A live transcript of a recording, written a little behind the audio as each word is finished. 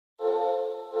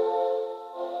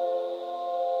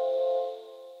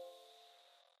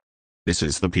This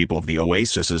is the people of the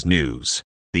Oasis's news.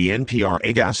 The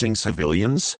NPRA gassing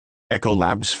civilians?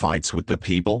 Ecolabs fights with the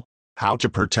people? How to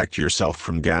protect yourself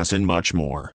from gas and much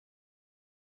more.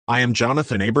 I am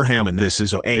Jonathan Abraham and this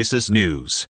is Oasis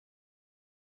News.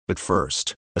 But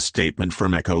first, a statement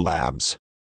from Ecolabs.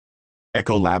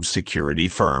 Ecolabs security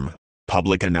firm.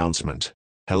 Public announcement.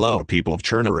 Hello people of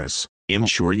Chernobyl. I'm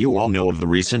sure you all know of the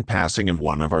recent passing of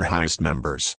one of our highest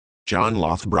members, John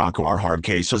Lothbrok, or hard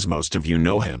case as most of you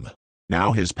know him.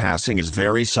 Now his passing is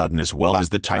very sudden, as well as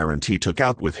the tyrant he took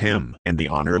out with him and the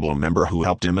honorable member who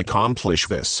helped him accomplish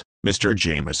this, Mr.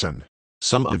 Jameson.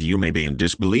 Some of you may be in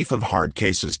disbelief of hard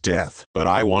case's death, but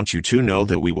I want you to know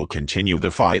that we will continue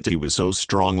the fight he was so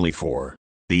strongly for.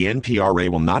 The NPRA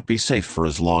will not be safe for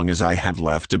as long as I have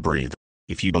left to breathe.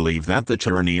 If you believe that the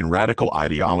tyranny and radical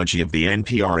ideology of the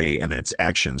NPRA and its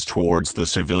actions towards the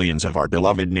civilians of our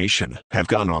beloved nation have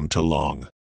gone on too long,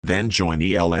 then join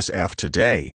the LSF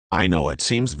today. I know it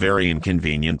seems very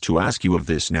inconvenient to ask you of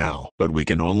this now, but we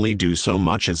can only do so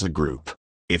much as a group.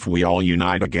 If we all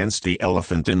unite against the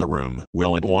elephant in the room,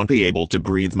 well, it won't be able to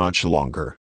breathe much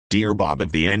longer. Dear Bob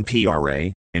of the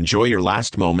NPRA, enjoy your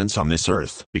last moments on this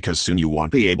earth, because soon you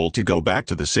won't be able to go back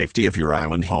to the safety of your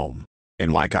island home.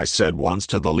 And like I said once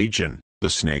to the Legion, the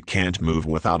snake can't move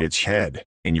without its head,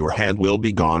 and your head will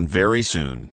be gone very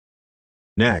soon.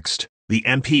 Next, the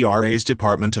NPRA's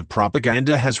Department of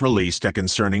Propaganda has released a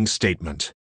concerning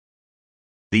statement.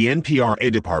 The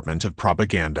NPRA Department of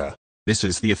Propaganda. This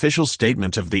is the official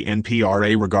statement of the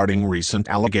NPRA regarding recent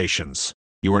allegations.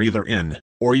 You are either in,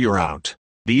 or you're out.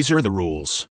 These are the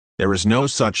rules. There is no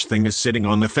such thing as sitting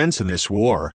on the fence in this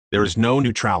war. There is no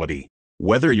neutrality.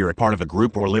 Whether you're a part of a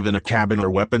group or live in a cabin, or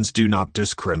weapons do not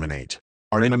discriminate.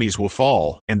 Our enemies will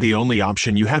fall, and the only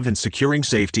option you have in securing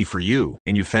safety for you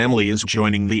and your family is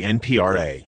joining the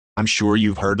NPRA. I'm sure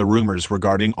you've heard the rumors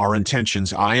regarding our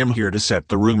intentions. I am here to set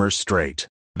the rumors straight.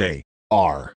 They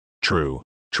are true.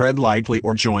 Tread lightly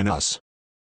or join us.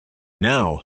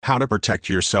 Now, how to protect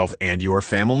yourself and your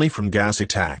family from gas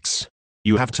attacks.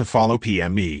 You have to follow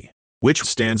PME, which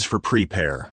stands for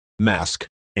prepare, mask,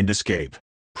 and escape.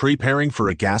 Preparing for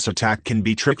a gas attack can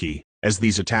be tricky, as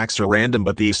these attacks are random,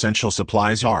 but the essential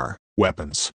supplies are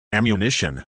weapons,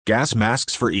 ammunition, gas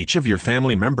masks for each of your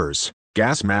family members,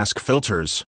 gas mask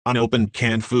filters, unopened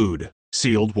canned food,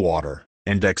 sealed water,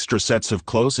 and extra sets of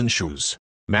clothes and shoes.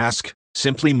 Mask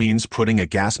simply means putting a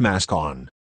gas mask on.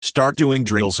 Start doing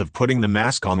drills of putting the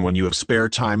mask on when you have spare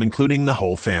time, including the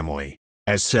whole family.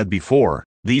 As said before,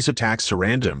 these attacks are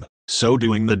random, so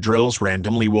doing the drills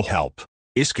randomly will help.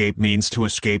 Escape means to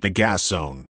escape a gas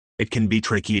zone. It can be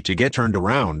tricky to get turned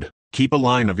around. Keep a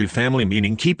line of your family,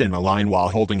 meaning keep in a line while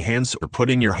holding hands or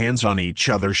putting your hands on each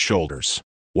other's shoulders.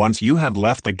 Once you have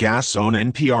left the gas zone,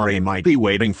 NPRA might be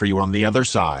waiting for you on the other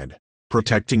side.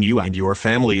 Protecting you and your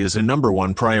family is a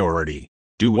 #1 priority.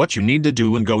 Do what you need to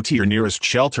do and go to your nearest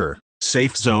shelter,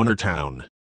 safe zone, or town.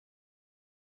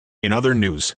 In other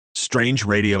news, strange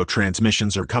radio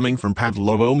transmissions are coming from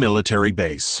Pavlovo military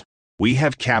base. We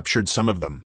have captured some of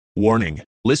them. Warning,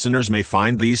 listeners may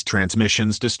find these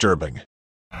transmissions disturbing.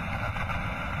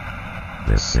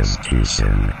 This is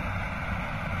Keishan.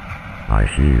 I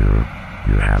hear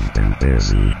you have been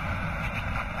busy.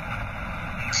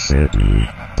 City,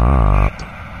 Bob,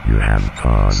 you have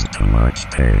caused too much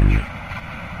pain.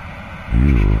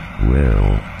 You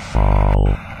will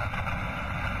fall.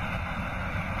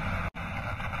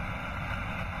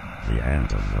 The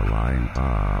end of the line,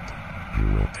 Bob. You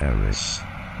will perish.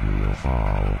 You will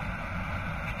fall.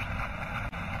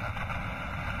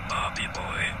 Bobby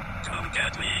boy, come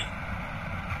get me.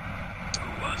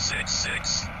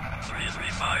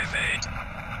 2166-3358.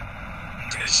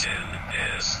 Kishin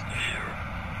is here.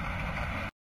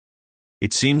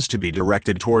 It seems to be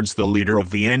directed towards the leader of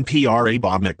the NPRA,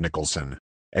 Bob Nicholson.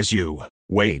 As you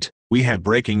wait, we have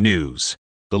breaking news.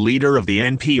 The leader of the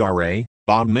NPRA,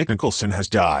 Bob Nicholson, has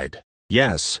died.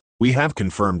 Yes, we have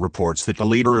confirmed reports that the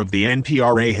leader of the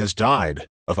NPRA has died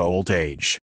of old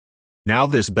age. Now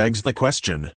this begs the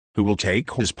question, who will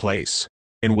take his place?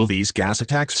 And will these gas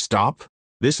attacks stop?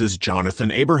 This is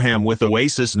Jonathan Abraham with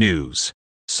Oasis News.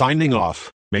 Signing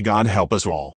off, may God help us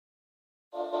all.